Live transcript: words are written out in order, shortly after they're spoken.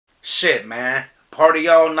Shit, man. Party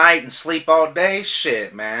all night and sleep all day?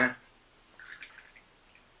 Shit, man.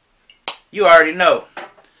 You already know.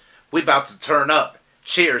 We about to turn up.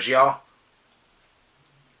 Cheers, y'all.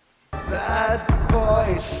 That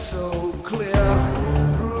voice so clear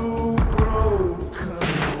through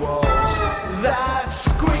broken walls. That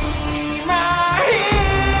scream I hear.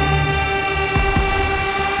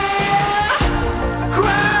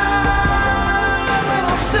 Cry,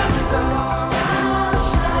 little sister.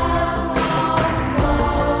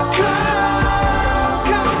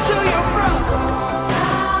 Come to your brother.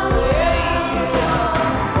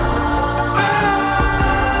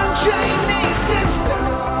 Chinese sister.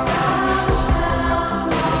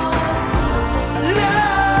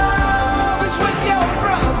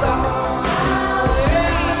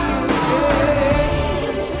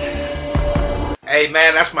 Hey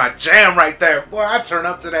man, that's my jam right there. Boy, I turn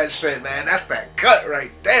up to that shit, man. That's that cut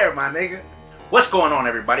right there, my nigga. What's going on,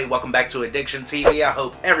 everybody? Welcome back to ADiktion TV. I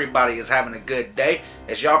hope everybody is having a good day.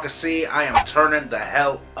 As y'all can see, I am turning the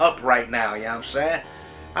hell up right now, you know what I'm saying?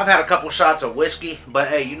 I've had a couple shots of whiskey, but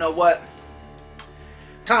hey, you know what?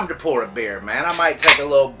 Time to pour a beer, man. I might take a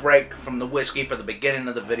little break from the whiskey for the beginning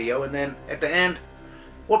of the video, and then at the end,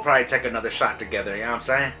 we'll probably take another shot together, you know what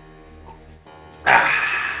I'm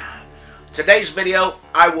saying? Today's video,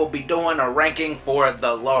 I will be doing a ranking for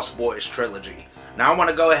the Lost Boys Trilogy. Now, I want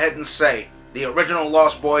to go ahead and say, the original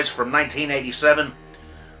Lost Boys from 1987,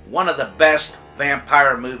 one of the best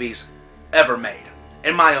vampire movies ever made,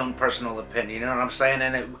 in my own personal opinion, you know what I'm saying?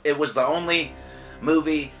 And it was the only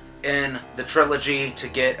movie in the trilogy to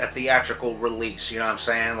get a theatrical release, you know what I'm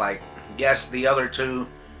saying? Like, yes, the other two,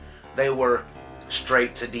 they were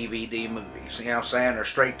straight to DVD movies, you know what I'm saying, or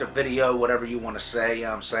straight to video, whatever you want to say, you know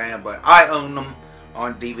what I'm saying, but I own them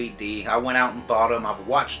on DVD. I went out and bought them, I've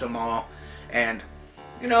watched them all, and,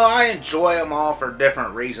 you know, I enjoy them all for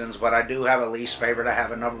different reasons, but I do have a least favorite, I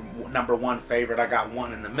have a number one favorite, I got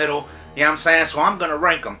one in the middle, you know what I'm saying, so I'm going to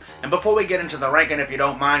rank them. And before we get into the ranking, if you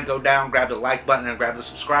don't mind, go down, grab the like button, and grab the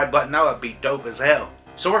subscribe button, that would be dope as hell.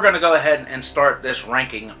 So we're going to go ahead and start this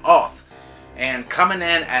ranking off. And coming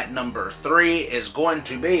in at number 3 is going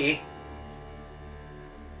to be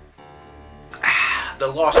The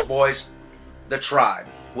Lost Boys, The Tribe,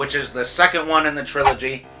 which is the second one in the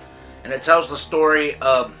trilogy. And it tells the story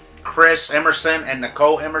of Chris Emerson and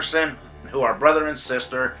Nicole Emerson, who are brother and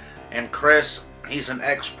sister. And Chris, he's an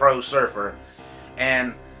ex-pro surfer.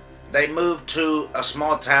 And they moved to a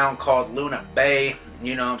small town called Luna Bay,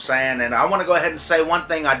 you know what I'm saying? And I want to go ahead and say one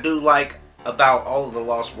thing I do like about all of the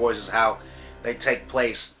Lost Boys is how they take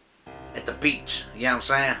place at the beach, you know what I'm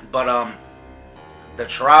saying? But The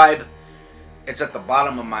Tribe, it's at the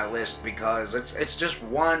bottom of my list because it's just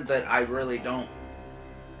one that I really don't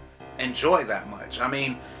enjoy that much. I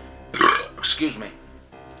mean, excuse me.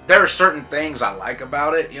 There are certain things I like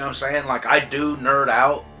about it, you know what I'm saying? Like, I do nerd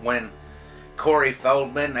out when Corey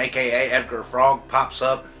Feldman, aka Edgar Frog, pops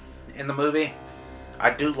up in the movie.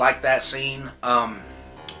 I do like that scene,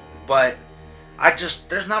 but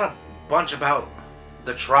there's not a bunch about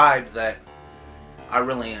The Tribe that I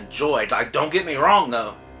really enjoyed. Like, don't get me wrong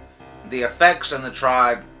though, the effects in The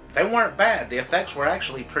Tribe, they weren't bad. The effects were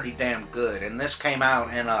actually pretty damn good, and this came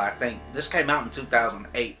out in I think this came out in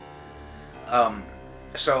 2008.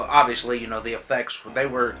 So obviously, you know, the effects, they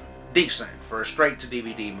were decent for a straight to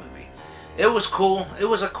DVD movie. It was cool. It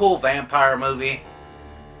was a cool vampire movie.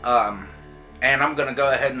 And I'm gonna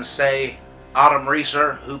go ahead and say Autumn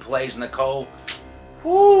Reeser, who plays Nicole,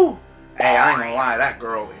 whoo! Hey, I ain't gonna lie, that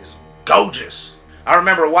girl is gorgeous. I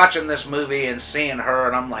remember watching this movie and seeing her,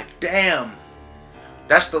 and I'm like, damn,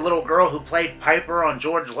 that's the little girl who played Piper on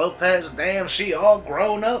George Lopez. Damn, she all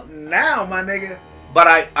grown up now, my nigga. But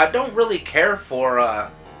I don't really care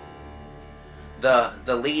for the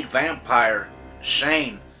lead vampire,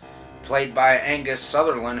 Shane, played by Angus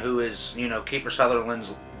Sutherland, who is, you know, Kiefer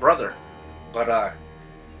Sutherland's brother. But I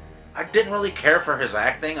didn't really care for his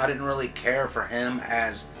acting. I didn't really care for him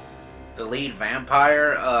as the lead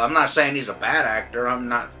vampire. I'm not saying he's a bad actor. I'm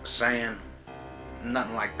not saying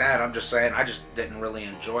nothing like that. I'm just saying I just didn't really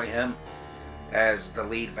enjoy him as the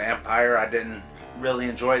lead vampire. I didn't really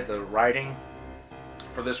enjoy the writing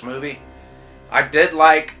for this movie. I did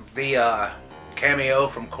like the cameo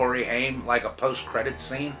from Corey Haim, like a post-credit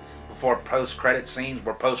scene, before post-credit scenes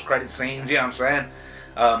were post-credit scenes, you know what I'm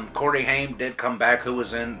saying? Corey Haim did come back, who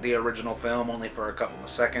was in the original film only for a couple of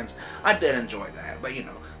seconds. I did enjoy that, but you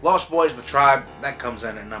know, Lost Boys, The Tribe, that comes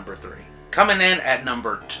in at number 3. Coming in at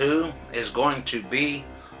number 2 is going to be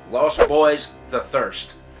Lost Boys, The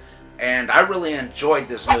Thirst. And I really enjoyed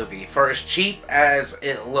this movie. For as cheap as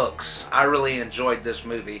it looks, I really enjoyed this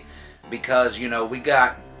movie because, you know, we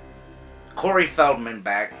got Corey Feldman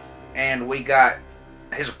back, and we got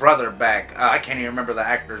his brother back. I can't even remember the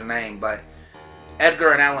actor's name, but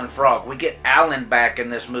Edgar and Alan Frog. We get Alan back in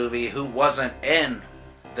this movie, who wasn't in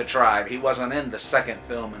the Tribe. He wasn't in the second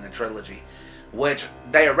film in the trilogy, which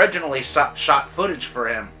they originally shot footage for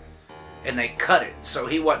him, and they cut it, so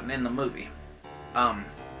he wasn't in the movie.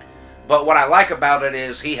 But what I like about it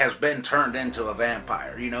is he has been turned into a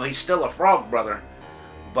vampire. You know, he's still a Frog brother,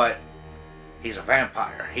 but he's a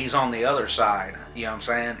vampire. He's on the other side, you know what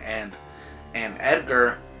I'm saying? And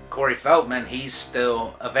Edgar, Corey Feldman, he's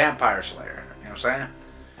still a vampire slayer, you know what I'm saying?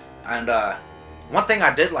 And one thing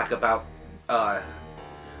I did like about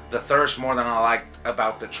The Thirst more than I liked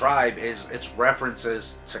about The Tribe is its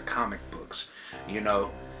references to comic books. You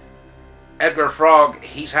know, Edgar Frog,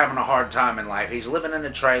 he's having a hard time in life. He's living in a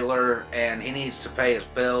trailer and he needs to pay his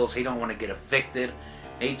bills. He don't want to get evicted.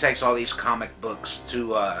 He takes all these comic books to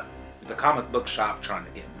the comic book shop trying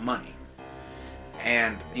to get money.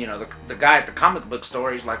 And, you know, the guy at the comic book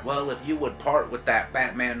store, he's like, well, if you would part with that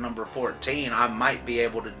Batman number 14, I might be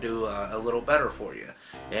able to do a little better for you.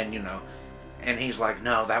 And, you know, and he's like,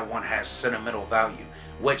 no, that one has sentimental value.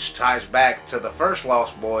 Which ties back to the first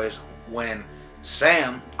Lost Boys when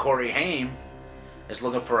Sam, Corey Haim, is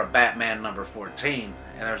looking for a Batman number 14,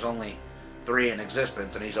 and there's only 3 in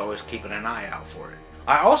existence, and he's always keeping an eye out for it.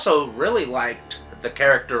 I also really liked the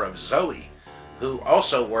character of Zoe, who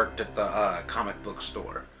also worked at the comic book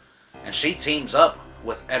store, and she teams up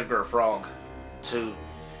with Edgar Frog to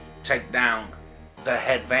take down the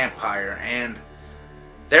head vampire. And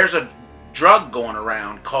there's a drug going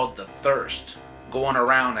around called the Thirst, going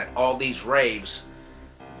around at all these raves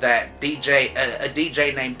that a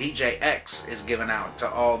DJ named DJ X is giving out to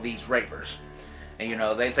all these ravers. And you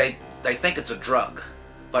know, they think it's a drug,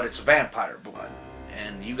 but it's vampire blood.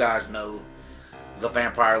 And you guys know the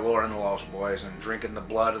vampire lore in the Lost Boys, and drinking the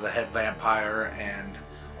blood of the head vampire and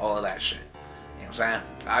all of that shit. You know what I'm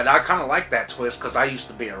saying? I kind of like that twist because I used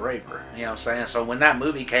to be a raver. You know what I'm saying? So when that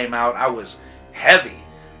movie came out, I was heavy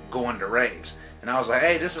going to raves. And I was like,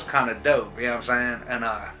 hey, this is kind of dope. You know what I'm saying? And,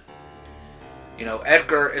 you know,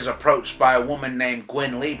 Edgar is approached by a woman named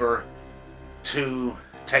Gwen Lieber to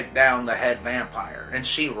take down the head vampire. And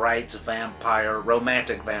she writes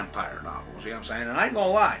romantic vampire novels. You know what I'm saying? And I ain't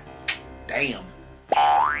gonna lie. Damn.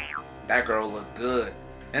 That girl looked good.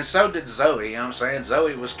 And so did Zoe, you know what I'm saying?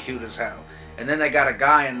 Zoe was cute as hell. And then they got a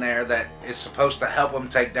guy in there that is supposed to help him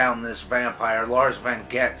take down this vampire, Lars Van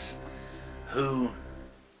Getz, who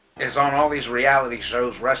is on all these reality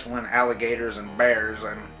shows wrestling alligators and bears,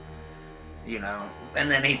 and you know, and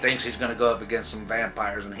then he thinks he's gonna go up against some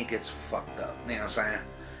vampires and he gets fucked up, you know what I'm saying?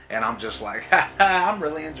 And I'm just like, I'm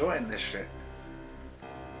really enjoying this shit.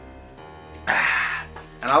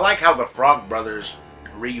 And I like how the Frog brothers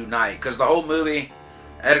reunite, because the whole movie,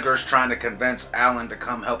 Edgar's trying to convince Alan to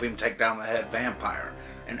come help him take down the head vampire.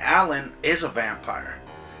 And Alan is a vampire.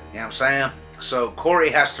 You know what I'm saying? So Corey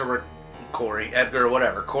has to, Edgar,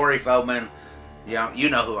 whatever, Corey Feldman, you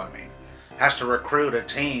know who I mean, has to recruit a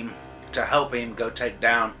team to help him go take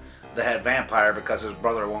down the head vampire because his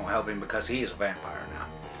brother won't help him because he's a vampire now.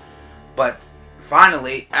 But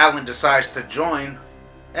finally, Alan decides to join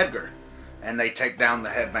Edgar, and they take down the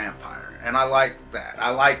head vampire. And I like that.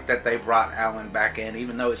 I like that they brought Alan back in,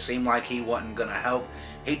 even though it seemed like he wasn't going to help.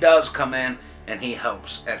 He does come in, and he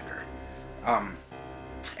helps Edgar.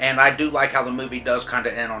 And I do like how the movie does kind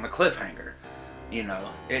of end on a cliffhanger. You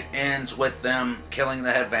know, it ends with them killing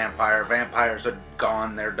the head vampire. Vampires are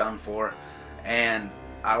gone. They're done for. And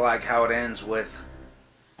I like how it ends with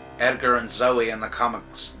Edgar and Zoe in the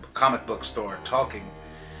comic book store talking.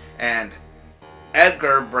 And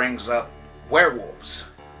Edgar brings up werewolves.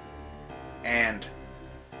 And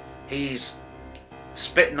he's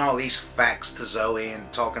spitting all these facts to Zoe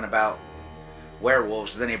and talking about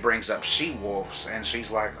werewolves. Then he brings up she-wolves, and she's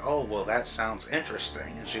like, oh, well, that sounds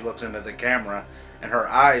interesting. And she looks into the camera, and her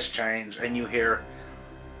eyes change, and you hear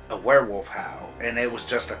a werewolf howl. And it was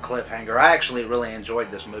just a cliffhanger. I actually really enjoyed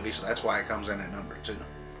this movie, so that's why it comes in at number 2.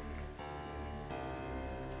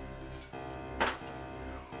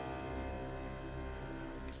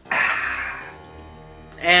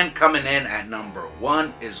 And coming in at number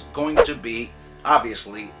 1 is going to be,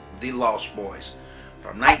 obviously, The Lost Boys.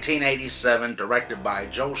 From 1987, directed by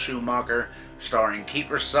Joel Schumacher, starring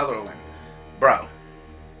Kiefer Sutherland. Bro,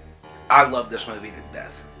 I love this movie to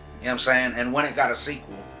death. You know what I'm saying? And when it got a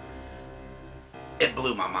sequel, it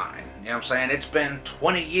blew my mind. You know what I'm saying? It's been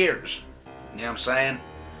 20 years. You know what I'm saying?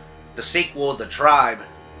 The sequel, The Tribe,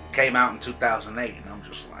 came out in 2008, and I'm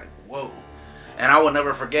just like, whoa. And I will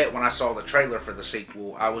never forget when I saw the trailer for the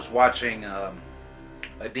sequel. I was watching a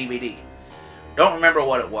DVD. Don't remember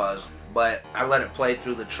what it was, but I let it play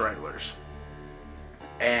through the trailers.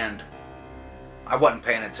 And I wasn't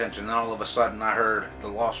paying attention, and all of a sudden I heard the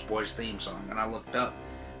Lost Boys theme song, and I looked up,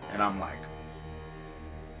 and I'm like,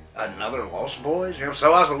 another Lost Boys? You know,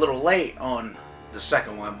 so I was a little late on the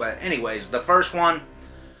second one, but anyways, the first one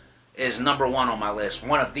is number one on my list.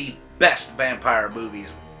 One of the best vampire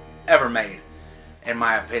movies ever made, in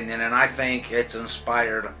my opinion, and I think it's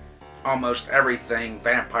inspired almost everything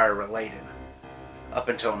vampire related up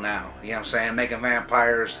until now. You know what I'm saying? Making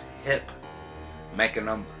vampires hip, making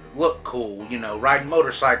them look cool, you know, riding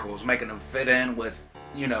motorcycles, making them fit in with,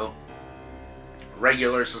 you know,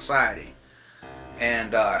 regular society.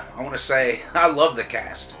 And I want to say, I love the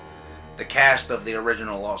cast. The cast of the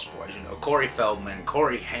original Lost Boys. You know, Corey Feldman,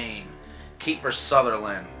 Corey Haim, Kiefer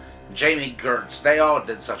Sutherland, Jamie Gertz. They all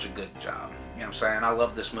did such a good job. You know what I'm saying? I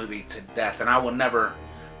love this movie to death. And I will never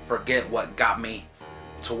forget what got me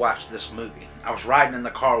to watch this movie. I was riding in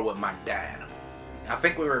the car with my dad. I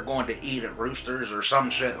think we were going to eat at Roosters or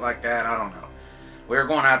some shit like that. I don't know. We were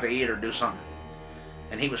going out to eat or do something.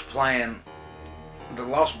 And he was playing the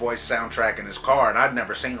Lost Boys soundtrack in his car, and I'd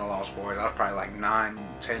never seen the Lost Boys. I was probably like 9,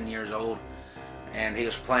 10 years old, and he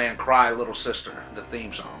was playing Cry Little Sister, the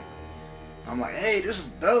theme song. I'm like, hey, this is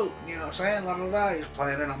dope, you know what I'm saying? La, la, la. He's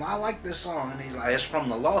playing it. I'm like, I like this song. And he's like, it's from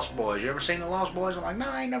the Lost Boys. You ever seen the Lost Boys? I'm like, no,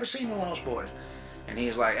 I ain't never seen the Lost Boys. And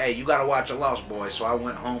he's like, hey, you gotta watch the Lost Boys. So I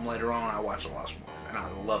went home later on, I watched the Lost Boys, and I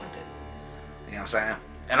loved it. You know what I'm saying?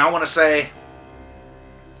 And I want to say,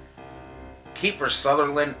 Kiefer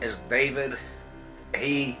Sutherland is David.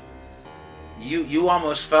 You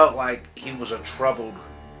almost felt like he was a troubled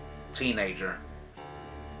teenager,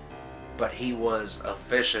 but he was a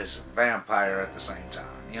vicious vampire at the same time.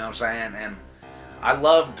 You know what I'm saying? And I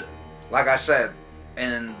loved, like I said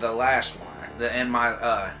in the last one, in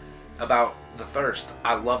my about the Thirst,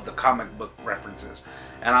 I love the comic book references,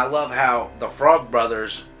 and I love how the Frog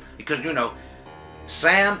Brothers, because you know,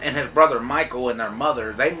 Sam and his brother Michael and their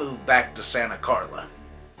mother, they moved back to Santa Carla.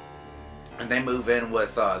 And they move in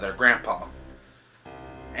with their grandpa.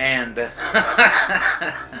 And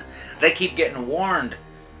they keep getting warned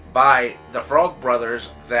by the Frog Brothers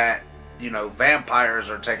that, you know, vampires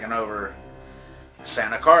are taking over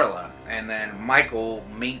Santa Carla. And then Michael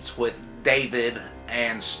meets with David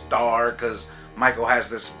and Star, because Michael has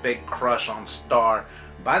this big crush on Star.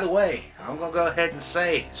 By the way, I'm going to go ahead and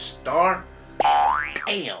say, Star,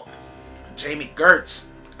 damn, Jamie Gertz.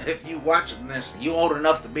 If you watching this, you old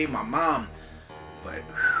enough to be my mom, but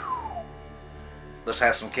whew, let's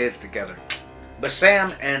have some kids together. But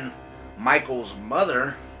Sam and Michael's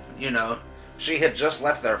mother, you know, she had just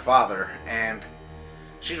left their father, and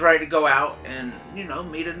she's ready to go out and, you know,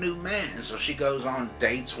 meet a new man. So she goes on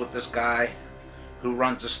dates with this guy who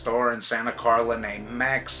runs a store in Santa Carla named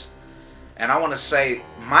Max. And I want to say,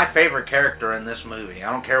 my favorite character in this movie,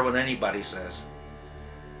 I don't care what anybody says,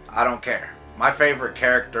 I don't care. My favorite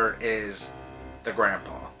character is the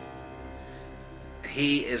grandpa.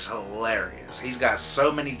 He is hilarious. He's got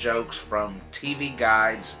so many jokes from TV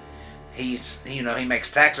guides. He's, you know, he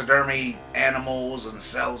makes taxidermy animals and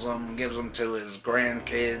sells them, gives them to his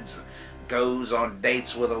grandkids, goes on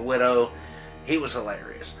dates with a widow. He was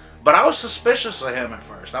hilarious. But I was suspicious of him at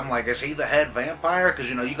first. I'm like, is he the head vampire? Because,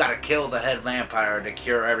 you know, you got to kill the head vampire to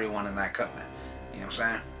cure everyone in that coven. You know what I'm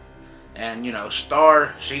saying? And, you know,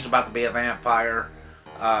 Star, she's about to be a vampire.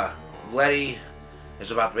 Letty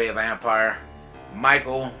is about to be a vampire.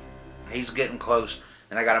 Michael, he's getting close.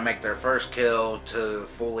 And they got to make their first kill to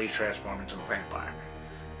fully transform into a vampire.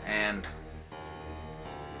 And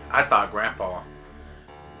I thought Grandpa,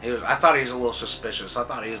 I thought he was a little suspicious. I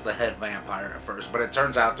thought he was the head vampire at first. But it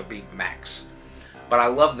turns out to be Max. But I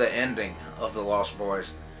love the ending of The Lost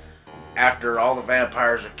Boys. After all the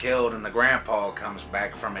vampires are killed and the grandpa comes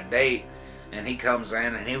back from a date, and he comes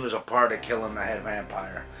in and he was a part of killing the head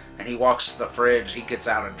vampire. And he walks to the fridge, he gets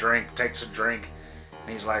out a drink, takes a drink,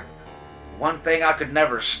 and he's like, one thing I could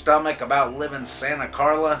never stomach about living Santa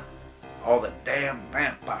Carla, all the damn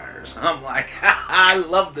vampires. I'm like, I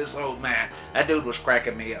love this old man. That dude was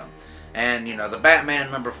cracking me up. And, you know, the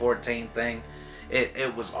Batman number 14 thing,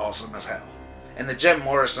 it was awesome as hell. And the Jim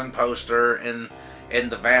Morrison poster in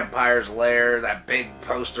the vampire's lair, that big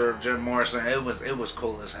poster of Jim Morrison, it was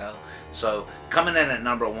cool as hell. So coming in at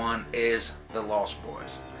number 1 is The Lost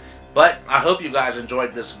Boys. But I hope you guys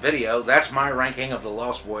enjoyed this video. That's my ranking of the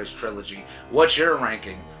Lost Boys trilogy. What's your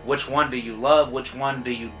ranking? Which one do you love? Which one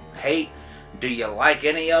do you hate? Do you like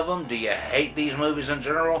any of them? Do you hate these movies in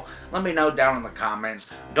general? Let me know down in the comments.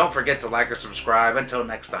 Don't forget to like or subscribe. Until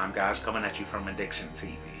next time, guys, coming at you from ADiktion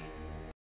TV.